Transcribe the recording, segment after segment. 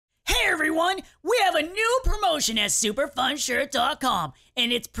everyone! We have a new promotion at superfunshirt.com,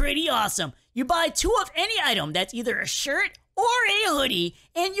 and it's pretty awesome. You buy 2 of any item that's either a shirt or a hoodie,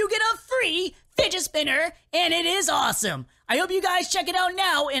 and you get a free fidget spinner, and it is awesome. I hope you guys check it out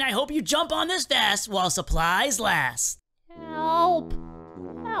now, and I hope you jump on this fast while supplies last. Help!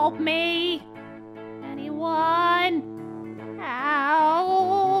 Help me! Anyone?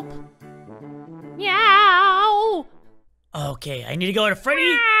 Help! Meow! Okay, I need to go to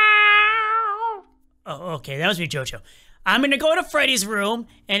Freddy. Oh, okay, that must be JoJo. I'm gonna go to Freddy's room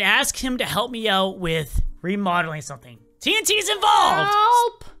and ask him to help me out with remodeling something. TNT's involved!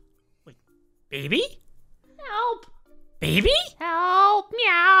 Help! Wait, baby? Help! Baby? Help!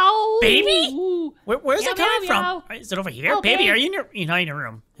 Meow! Baby? Where's Meow, it coming meow, from? Is it over here? Help Baby, me. are you in your... You're not in your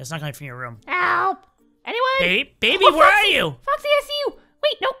room. It's not coming from your room. Help! Anyone? Baby, Oh, where are Foxy! you? Foxy, I see you!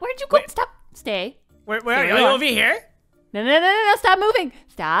 Wait, no, where'd you go? Wait. Stop! Stay. Where Stay are you? where Are you you are. over here? No, stop moving!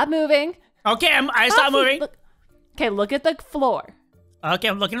 Stop moving! Okay, I stopped Foxy, moving. Look. Okay, look at the floor. Okay,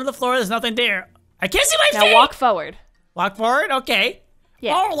 I'm looking at the floor. There's nothing there. I can't see my Now feet! walk forward. Walk forward? Okay.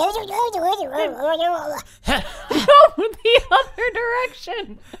 Yeah. Oh, Go the other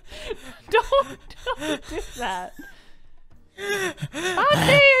direction. Don't do that.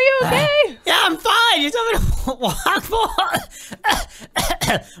 Foxy, are you okay? Yeah, I'm fine. You told me to walk forward.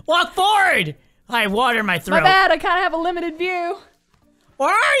 Walk forward. I have water in my throat. My bad. I kind of have a limited view.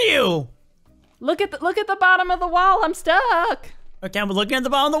 Where are you? Look at the bottom of the wall. I'm stuck. Okay, I'm looking at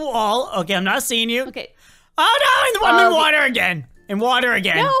the bottom of the wall. Okay, I'm not seeing you. Okay. Oh no, I'm in water again. In water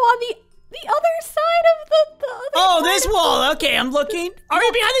again. No, on the other side of the other Oh, side this of wall. Okay, I'm looking. Are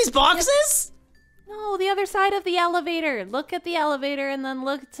you behind these boxes? No, the other side of the elevator. Look at the elevator and then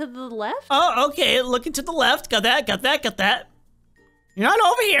look to the left. Oh, okay. Looking to the left. Got that. You're not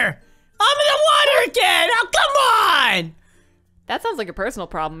over here. I'm in the water again. Oh, come on. That sounds like a personal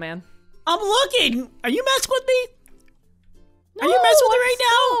problem, man. I'm looking. Are you messing with me? No, Are you messing with me I'm right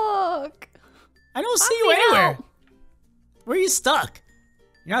now? stuck. I don't see Foxy, you anywhere. help. Where are you stuck?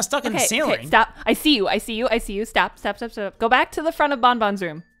 You're not stuck in the ceiling. Okay, stop. I see you. Stop. Go back to the front of Bonbon's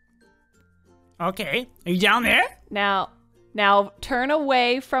room. Okay. Are you down there? Now turn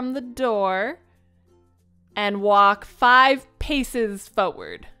away from the door and walk 5 paces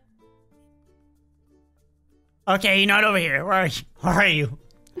forward. Okay, you're not over here. Where are you?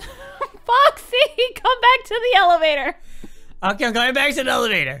 Foxy, come back to the elevator. Okay, I'm going back to the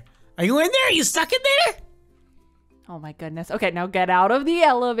elevator. Are you in there? Are you stuck in there? Oh my goodness. Okay, now get out of the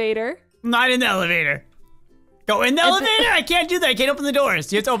elevator. I'm not in the elevator. Go in the elevator? I can't do that. I can't open the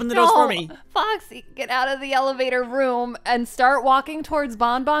doors. You have to open the doors for me. Foxy, get out of the elevator room and start walking towards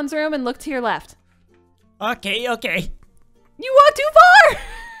Bonbon's room and look to your left. Okay. You walked too far!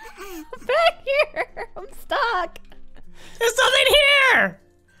 Back here! I'm stuck. There's nothing here!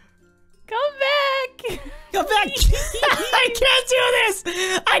 Come back! Come back! I can't do this!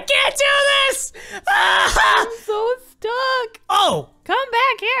 I can't do this! Ah! I'm so stuck. Oh! Come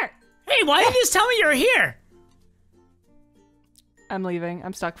back here. Hey, why didn't you just tell me you were here? I'm leaving.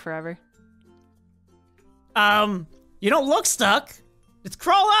 I'm stuck forever. You don't look stuck. Just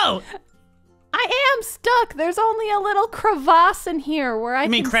crawl out. I am stuck. There's only a little crevasse in here where I You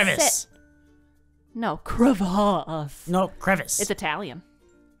mean can crevice? sit. No, crevasse. No, crevice. It's Italian.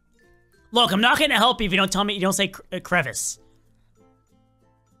 Look, I'm not gonna help you if you don't tell me. You don't say crevice.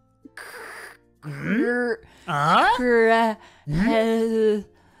 Cre- Huh? cre-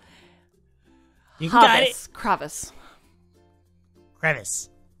 You got it. Crevice. Crevice.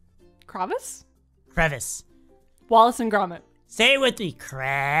 Crevice? Crevice. Wallace and Gromit. Say it with me.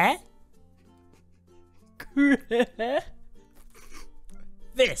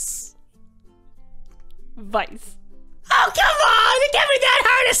 This. Vice. Oh, come on! It can't be that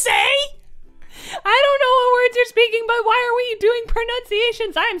hard to say! I don't know what words you're speaking, but why are we doing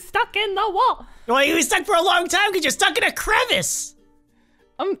pronunciations? I'm stuck in the wall. Well, you were stuck for a long time because you're stuck in a crevice.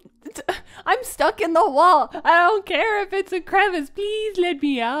 I'm stuck in the wall. I don't care if it's a crevice. Please let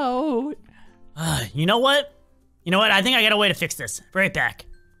me out. You know what? I think I got a way to fix this. Be right back.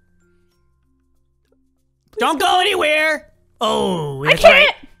 Don't go anywhere! Oh, that's can't.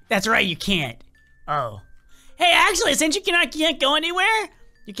 right. That's right, you can't. Oh. Hey, actually, since you can't go anywhere,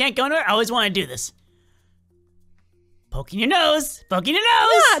 I always want to do this. Poking your nose. Ah,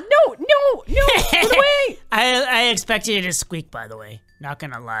 no, put away. I expected it to squeak, by the way. Not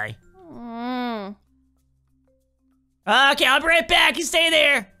gonna lie. Okay, I'll be right back. You stay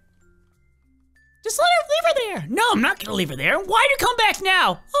there. Just leave her there. No, I'm not gonna leave her there. Why do you come back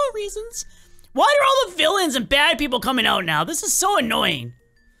now? Oh, reasons. Why are all the villains and bad people coming out now? This is so annoying.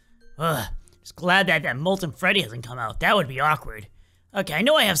 Ugh. Just glad that molten Freddy hasn't come out. That would be awkward. Okay, I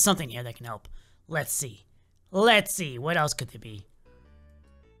know I have something here that can help. Let's see. Let's see. What else could there be?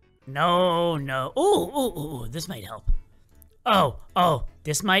 No. Ooh, this might help. Oh,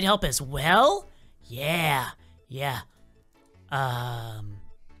 this might help as well? Yeah. Do I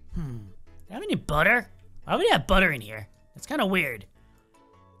have any butter? Why would I have butter in here? That's kind of weird.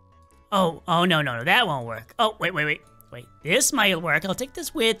 Oh, no, that won't work. Oh, wait. This might work. I'll take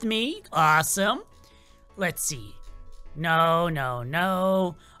this with me. Awesome. Let's see.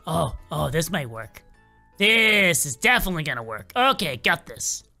 No. Oh, this might work. This is definitely gonna work. Okay, got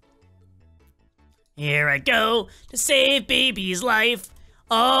this. Here I go to save baby's life.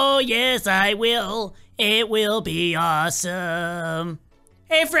 Oh, yes, I will. It will be awesome.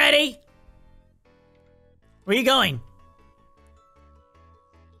 Hey, Freddy. Where you going?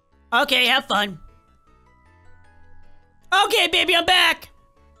 Okay, have fun. Okay, baby, I'm back.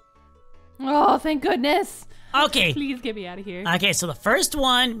 Oh, thank goodness. Okay. Please get me out of here. Okay, so the first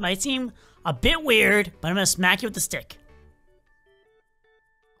one might seem a bit weird, but I'm gonna smack you with the stick.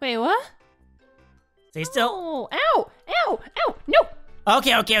 Wait, what? Stay still. Oh, ow, no.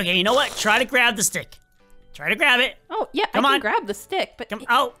 Okay, you know what? Try to grab the stick. Try to grab it. Oh, yeah, Come I can on. grab the stick, but...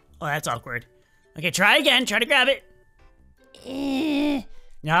 Oh, that's awkward. Okay, try again. Try to grab it.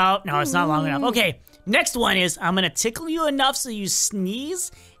 No, it's not long enough. Okay, next one is I'm gonna tickle you enough so you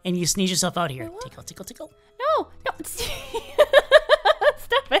sneeze, and you sneeze yourself out here. Tickle. No.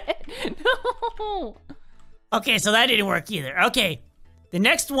 Stop it. No. Okay, so that didn't work either. Okay, the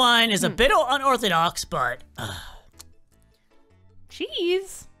next one is a bit unorthodox, but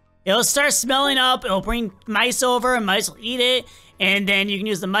Cheese. it'll start smelling up. It'll bring mice over, and mice will eat it, and then you can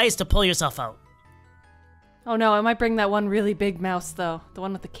use the mice to pull yourself out. Oh no, I might bring that one really big mouse though. The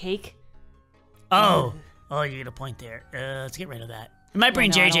one with the cake. Oh, you get a point there. Let's get rid of that. It might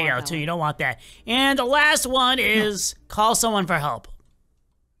bring no, I don't JJ want out that too. one. You don't want that. And the last one is call someone for help.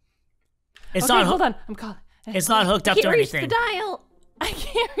 It's Okay, not. hold on. I'm calling. It's not hooked up to I can't reach anything. the dial. I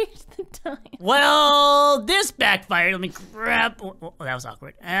can't reach the dial. Well, this backfired. Let me grab. Oh, that was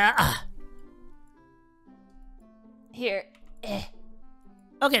awkward. Here.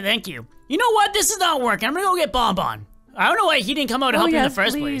 Okay, thank you. You know what? This is not working. I'm gonna go get Bonbon. I don't know why he didn't come out to help you in the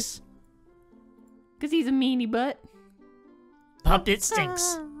first place. Because he's a meanie butt. Puppet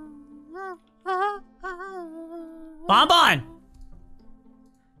stinks. Bonbon!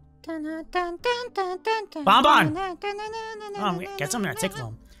 Bonbon! Oh, guess I'm gonna tickle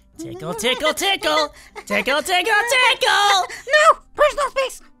him. Tickle. No! Personal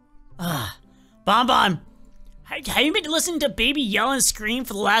space! Bonbon, have you been listening to Baby yell and scream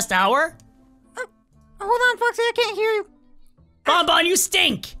for the last hour? Hold on, Foxy, I can't hear you. Bonbon, you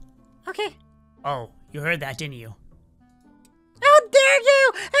stink! Okay. Oh, you heard that, didn't you? How dare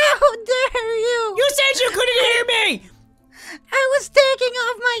you! How dare you! You said you couldn't hear me! I was taking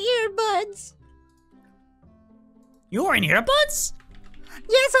off my earbuds. You were in earbuds?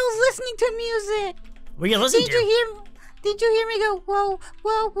 Yes, I was listening to music. What are you listening to? Did you hear me go, whoa,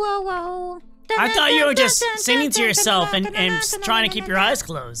 whoa, whoa, whoa? I thought you were just singing to yourself and trying to keep your eyes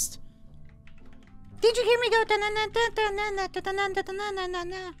closed. Did you hear me go?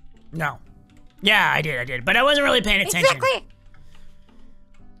 No. Yeah, I did, but I wasn't really paying attention. Exactly.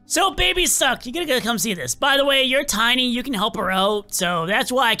 So babies suck. You gotta come see this. By the way, you're tiny. You can help her out, so that's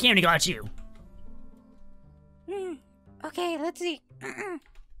why I came to got you. Okay, let's see.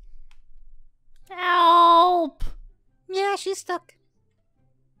 Help! Yeah, she's stuck.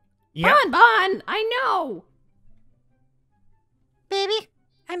 Yep. Bon, I know. Baby,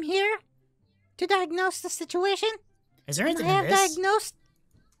 I'm here to diagnose the situation. Is there I anything in have this? diagnosed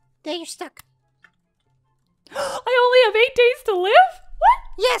that you're stuck. I only have 8 days to live? What?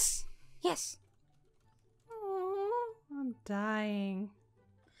 Yes. Oh, I'm dying.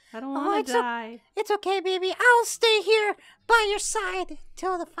 I don't Oh, want to die. It's okay, baby. I'll stay here by your side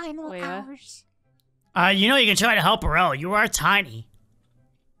till the final Wait, hours. You know you can try to help her out. You are tiny.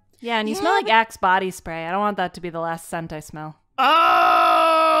 Yeah, and you Yeah, smell like but- Axe body spray. I don't want that to be the last scent I smell.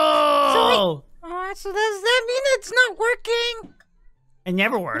 Oh! Alright, so does that mean it's not working? It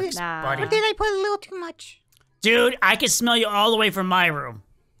never works, Nah. buddy. Or did I put a little too much? Dude, I can smell you all the way from my room.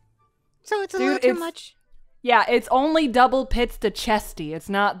 So it's a Dude, little too it's- much? Yeah, it's only double pits to chesty. It's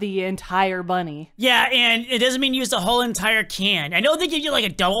not the entire bunny. Yeah, and it doesn't mean use the whole entire can. I know they give you like a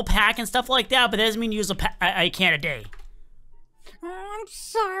double pack and stuff like that, but that doesn't mean use a can a day. Oh, I'm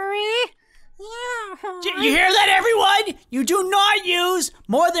sorry. Yeah. You hear that, everyone? You do not use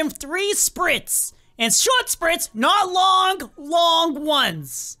more than 3 spritz. And short spritz, not long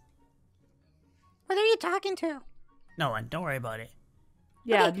ones. What are you talking to? No one, don't worry about it.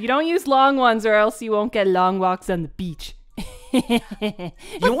 Yeah, Okay. you don't use long ones or else you won't get long walks on the beach.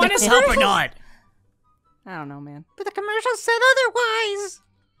 You want his help or not? I don't know, man. But the commercial said otherwise.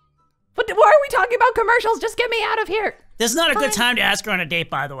 But why are we talking about commercials? Just get me out of here. This is not a good time to ask her on a date,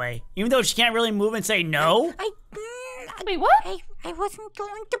 by the way. Even though she can't really move and say no. Wait, what? I wasn't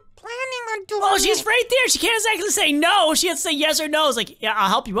going to planning on doing Oh, she's it. right there. She can't exactly say no. She has to say yes or no. It's like, yeah, I'll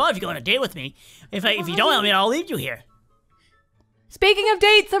help you out if you go on a date with me. If you don't help me, I'll leave you here. Speaking of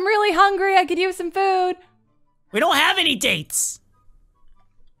dates, I'm really hungry. I could use some food. We don't have any dates.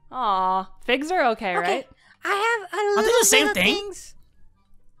 Aw, figs are okay, right? I have a Aren't they little the same bit of thing? things.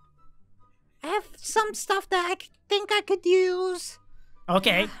 I have some stuff that I think I could use.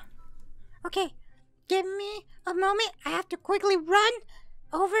 Okay. Okay, give me a moment. I have to quickly run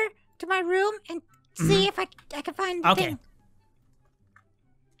over to my room and see if I can find the Okay.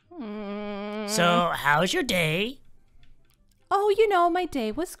 thing. So, how's your day? Oh, you know, my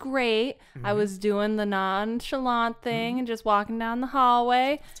day was great. I was doing the nonchalant thing and just walking down the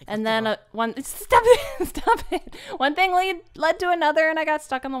hallway. And then stop it. One thing led to another and I got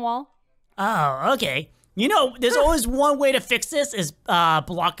stuck on the wall. Oh, okay. You know, there's always one way to fix this is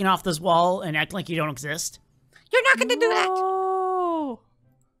blocking off this wall and acting like you don't exist. You're not going to do that. Oh.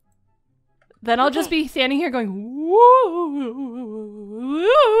 Then I'll just be standing here going, woo.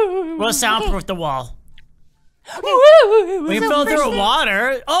 We'll soundproof the wall. Woo. We can fill it through with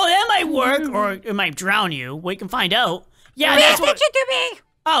water. Oh, that might work, or it might drown you. We can find out. Yeah, Pay that's what. attention to me.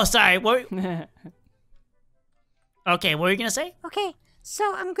 Oh, sorry. Okay, what were you gonna say? Okay,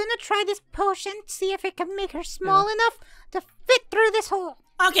 so I'm going to try this potion, see if it can make her small enough to fit through this hole.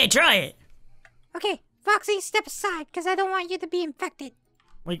 Okay, try it. Okay, Foxy, step aside, because I don't want you to be infected.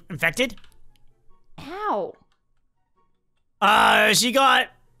 Wait, infected? Ow. She got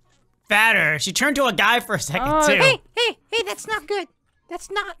fatter. She turned to a guy for a second too. Hey, that's not good. That's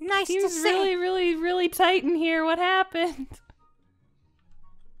not nice to Seems say. really, really, really tight in here. What happened?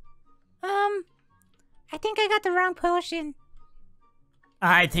 I think I got the wrong potion.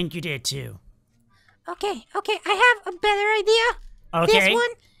 I think you did too. Okay, I have a better idea. Okay. This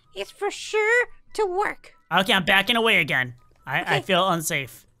one is for sure to work. Okay, I'm backing away again. I feel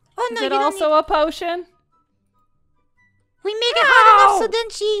unsafe. Oh, Is no, it you don't also a potion? We make it hot enough so then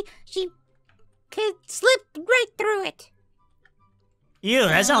she could slip right through it. Ew,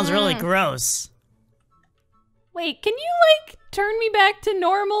 that sounds really gross. Wait, can you, like, turn me back to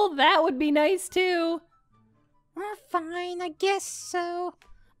normal? That would be nice, too. Well, fine, I guess so.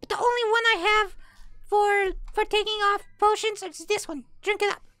 But the only one I have for taking off potions is this one. Drink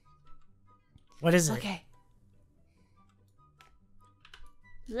it up. What is it? Okay.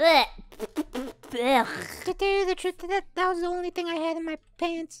 To tell you the truth, that was the only thing I had in my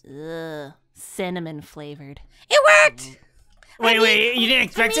pants. Ugh. Cinnamon flavored. It worked! Wait, you didn't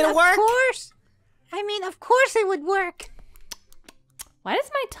expect it to work? Of course it would work. Why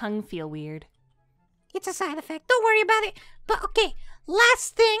does my tongue feel weird? It's a side effect. Don't worry about it. But okay,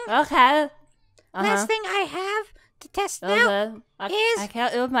 last thing. Okay. Last thing I have to test out Okay. I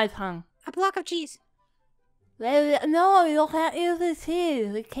can't use my tongue. a block of cheese. No, you can't use the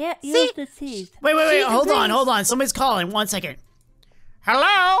cheese. You can't use the cheese. Wait, See, hold please. on. Somebody's calling. 1 second.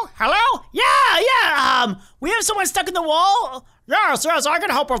 Hello? Yeah. We have someone stuck in the wall. Yes, I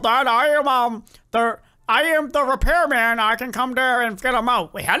can help with that. I am the repairman. I can come there and get them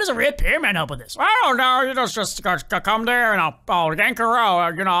out. Wait, how does a repairman help with this? I don't know. You just come there and I'll yank her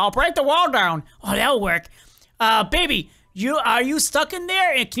out. I'll break the wall down. Oh, that'll work. Baby, are you stuck in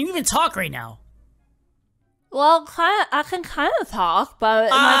there? And can you even talk right now? Well, I can kind of talk, but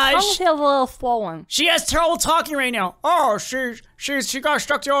my tongue feels a little swollen. She has trouble talking right now. Oh, she got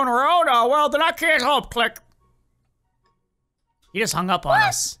stuck there on her own. Oh, well, then I can't help. Click. He just hung up on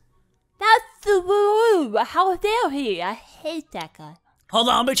us. That's rude. How dare he? I hate that guy. Hold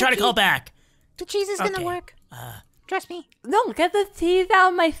on, let me try to call back. The cheese is Okay. gonna work. Trust me. No, get the cheese out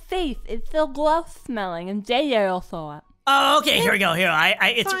of my face. It's so gross smelling, and Jay also it. Oh, okay, here we go. Here,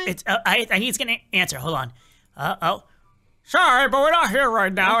 he's gonna answer. Hold on. Sorry, but we're not here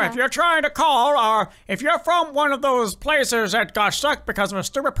right now. Okay. If you're trying to call, if you're from one of those places that got stuck because of a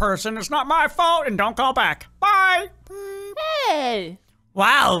stupid person, it's not my fault, and don't call back. Bye. Hey!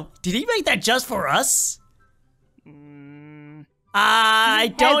 Wow, did he make that just for us?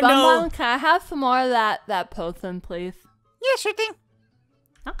 I don't know. Bonbon, can I have some more of that potion, please? Yeah, sure thing.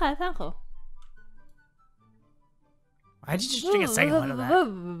 Okay, thank you. Why did you just drink a second one of that?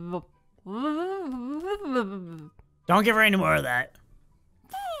 Don't give her any more of that.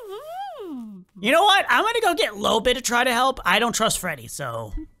 You know what? I'm gonna go get Lobit to try to help. I don't trust Freddy,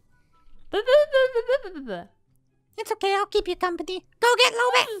 so. It's okay, I'll keep you company. Go get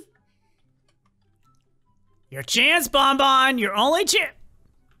Lobit! Your chance, Bonbon. Your only chance.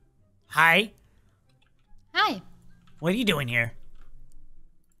 Hi. Hi. What are you doing here?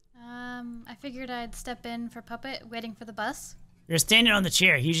 I figured I'd step in for Puppet, waiting for the bus. You're standing on the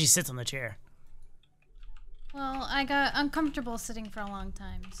chair. He usually sits on the chair. Well, I got uncomfortable sitting for a long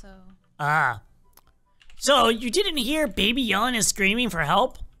time, so... Ah. So, you didn't hear baby yelling and screaming for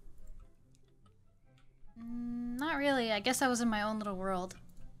help? Not really. I guess I was in my own little world.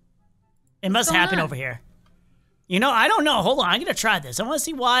 It must going happen on? over here. You know, I don't know. Hold on. I'm going to try this. I want to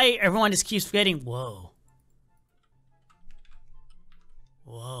see why everyone just keeps forgetting. Whoa.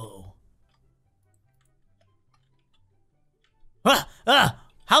 Whoa.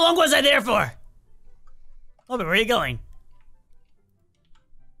 How long was I there for? Oh, but where are you going?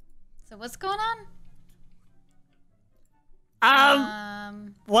 So what's going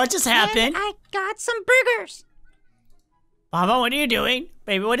on? What just happened? And I got some burgers. Mama, what are you doing?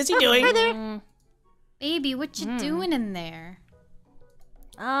 Baby, what is he doing? Right there. Baby, what you doing in there?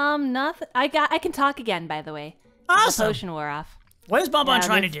 Nothing. I can talk again, by the way. The Awesome. potion wore off. What is Bonbon Yeah,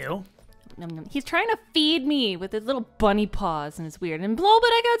 trying to this- do? He's trying to feed me with his little bunny paws, and it's weird. And Blobit,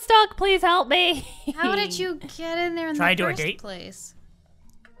 I got stuck. Please help me. How did you get in there in Try the to do a first date? place?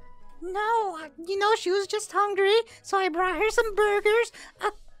 No, you know, she was just hungry, so I brought her some burgers,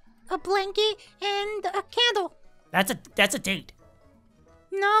 a blankie, and a candle. That's a date.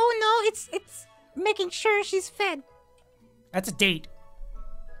 No, it's making sure she's fed. That's a date.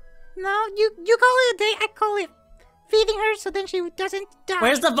 No, you call it a date, I call it feeding her so then she doesn't die.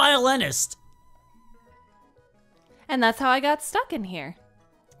 Where's the violinist? And that's how I got stuck in here.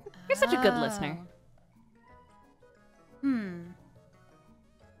 You're such a good listener.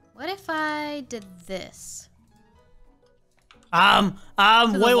 What if I did this? Wait, To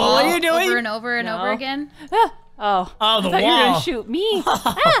the what wall are you doing? Over and over and over No. again? Ah, oh. Oh, the I thought you were wall. gonna shoot me.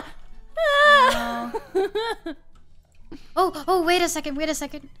 Ah! Ah! Oh, wait a second.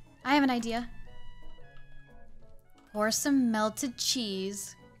 I have an idea. Pour some melted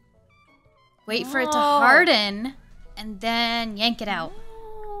cheese. Wait for it to Oh. harden, and then yank it out.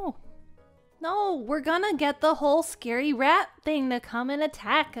 No, we're gonna get the whole scary rat thing to come and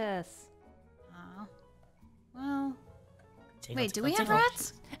attack us. Oh. Well, Take wait, off- do we take have off.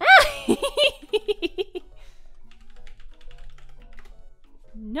 rats?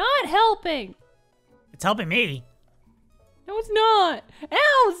 Not helping. It's helping me. No, it's not.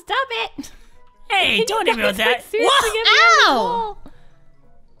 Ow, stop it. Hey, don't hit me with that. Seriously, What? get me on the Ow! wall.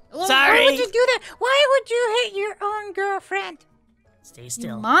 Why Sorry. would you do that? Why would you hit your own girlfriend? Stay You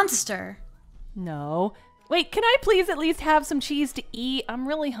still. monster. No. Wait, can I please at least have some cheese to eat? I'm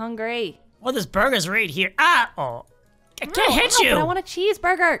really hungry. Well, this burger's right here. Ah! Oh. I can't hit Ow, you. But I want a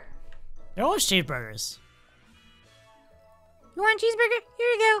cheeseburger. They're always cheeseburgers. You want a cheeseburger? Here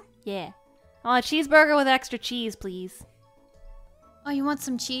you go. Yeah. I want a cheeseburger with extra cheese, please. Oh, you want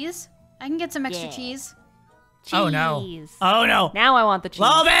some cheese? I can get some extra Yeah. cheese. Cheese. Oh, no. Oh, no. Now I want the cheese.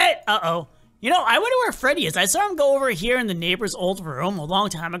 Love it! Uh-oh. You know, I wonder where Freddy is. I saw him go over here in the neighbor's old room a long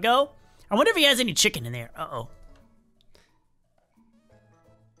time ago. I wonder if he has any chicken in there. Uh-oh.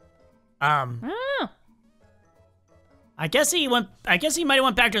 Oh. I guess he might have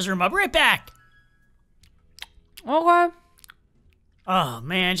went back to his room. I'll be right back. Okay. Oh,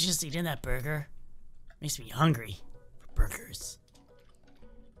 man, she's just eating that burger. Makes me hungry for burgers.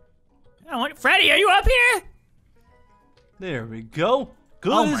 Freddy, are you up here? There we go.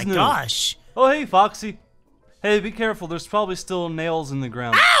 Good Oh, as my new. gosh. Oh, hey, Foxy. Hey, be careful. There's probably still nails in the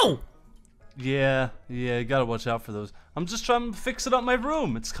ground. Ow! Yeah, you gotta watch out for those. I'm just trying to fix it up my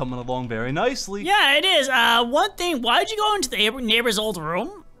room. It's coming along very nicely. Yeah, it is. One thing, why'd you go into the neighbor's old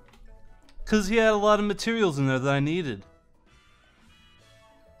room? Because he had a lot of materials in there that I needed.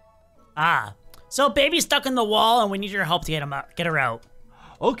 Ah. So baby's stuck in the wall and we need your help to get her out.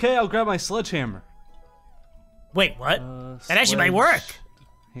 Okay, I'll grab my sledgehammer. Wait, what? That actually might work.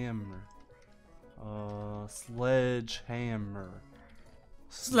 Hammer. Sledgehammer.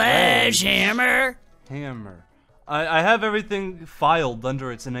 Sledgehammer. Hammer. I have everything filed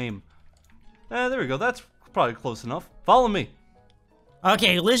under its name. There we go. That's probably close enough. Follow me.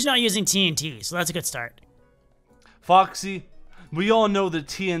 Okay, Liz's not using TNT, so that's a good start. Foxy, we all know that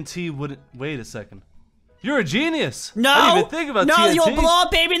TNT wouldn't... Wait a second. You're a genius. No, I didn't even think about no, TNT. you'll blow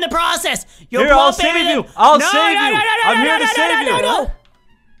up baby in the process. You'll Here, blow I'll up baby save in the... you. I'll no, save no, you. No, no, no, I'm no, here no, to save no, you. no, no, no.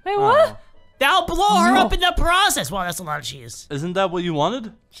 Wait, what? Oh. That'll blow her No. up in the process. Wow, that's a lot of cheese. Isn't that what you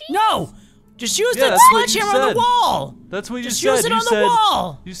wanted? No, just use Yeah, the that's what you sledgehammer on the said. wall. That's what you Just said. use it you on the said,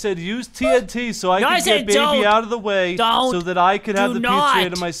 wall. You said use TNT so I No, I could said get baby don't. out of the way Don't. so that I could have Do the not.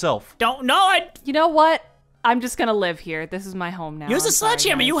 pizzeria to myself. Don't know it. You know what? I'm just gonna live here. This is my home now. Use the I'm sorry,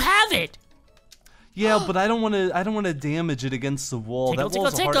 sledgehammer. guys. You have it. Yeah, but I don't want to. I don't want to damage it against the wall. Tickle, That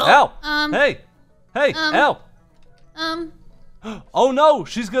wall's tickle, a tickle. hard. Ow! Hey! Ow! Um, Oh no!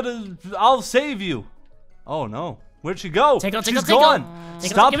 She's gonna. I'll save you. Oh no! Where'd she go? Tickle, She's tickle, tickle. gone.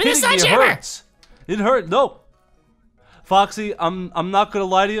 Tickle, Stop give me the hitting me. It sledgehammer. hurts. It hurt. No. Foxy, I'm not gonna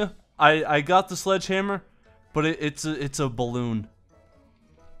lie to you. I got the sledgehammer, but it's a balloon.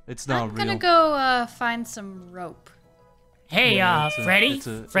 It's not I'm real. gonna go find some rope. Hey, Yeah, it's a- Freddy. it's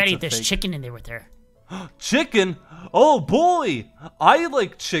a Freddy, there's fake. chicken in there with her. Chicken? Oh boy! I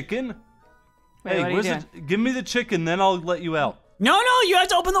like chicken. Wait, Hey, what are you where's doing? it? Give me the chicken, then I'll let you out. No, you have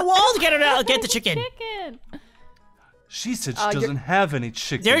to open the wall to get it out. Get the chicken. Chicken. She said she you're- doesn't have any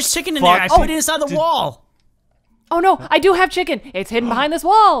chicken. There's chicken in there. I put it inside the wall. Oh no, I do have chicken. It's hidden behind this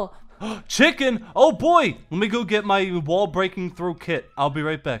wall. Chicken? Oh boy! Let me go get my wall breaking through kit. I'll be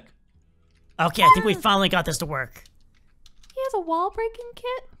right back. Okay, I think we finally got this to work. He has a wall breaking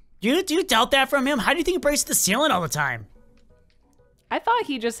kit? Do you doubt that from him? How do you think he breaks the ceiling all the time? I thought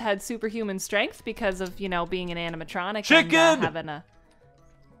he just had superhuman strength because of, being an animatronic Chicken! and having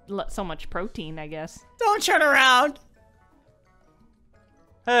so much protein, I guess. Don't turn around.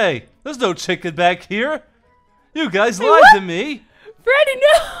 Hey, there's no chicken back here. You guys lied to me. Freddy,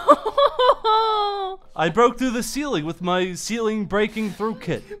 no! I broke through the ceiling with my ceiling breaking through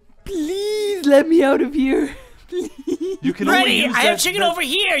kit. Please let me out of here. You can only Freddy, use I have that- chicken that- over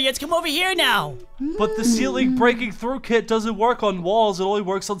here. You have to come over here now. But the ceiling breaking through kit doesn't work on walls. It only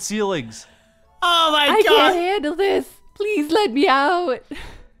works on ceilings. Oh my I god. can't handle this. Please let me out.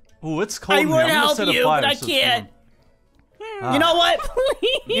 Oh, it's cold I in here. would I'm gonna help set a you, fire but I so it's can't. warm. You know what?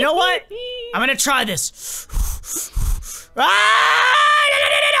 You know what? I'm gonna try this. Ah!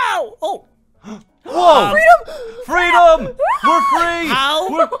 No! Oh, Whoa! Freedom! We're free! how?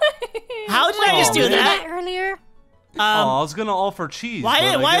 We're... How did I just do Did that? earlier. Oh, I was gonna offer cheese. but Why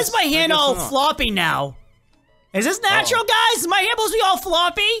I is guess- my I hand guess all not. floppy now? Is this natural, guys? Is my hand supposed to be all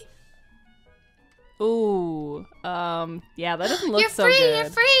floppy? Ooh, yeah, that doesn't look You're so free. good. You're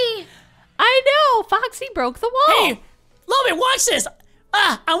free. I know, Foxy broke the wall. Hey, Logan, watch this.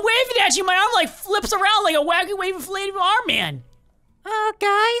 I'm waving at you. My arm like flips around like a wacky waving flaming arm man. Oh,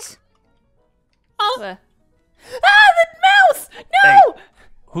 guys. The mouse! No!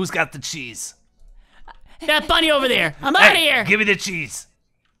 Who's got the cheese? That bunny over there. I'm out of here. Give me the cheese.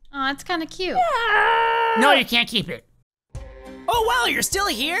 Oh, that's kind of cute. No, you can't keep it. Oh, wow, you're still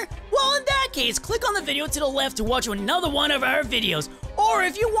here? Well, in that case, click on the video to the left to watch another one of our videos. Or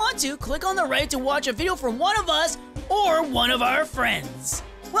if you want to, click on the right to watch a video from one of us or one of our friends.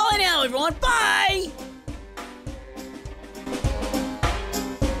 Well, anyhow, everyone, bye!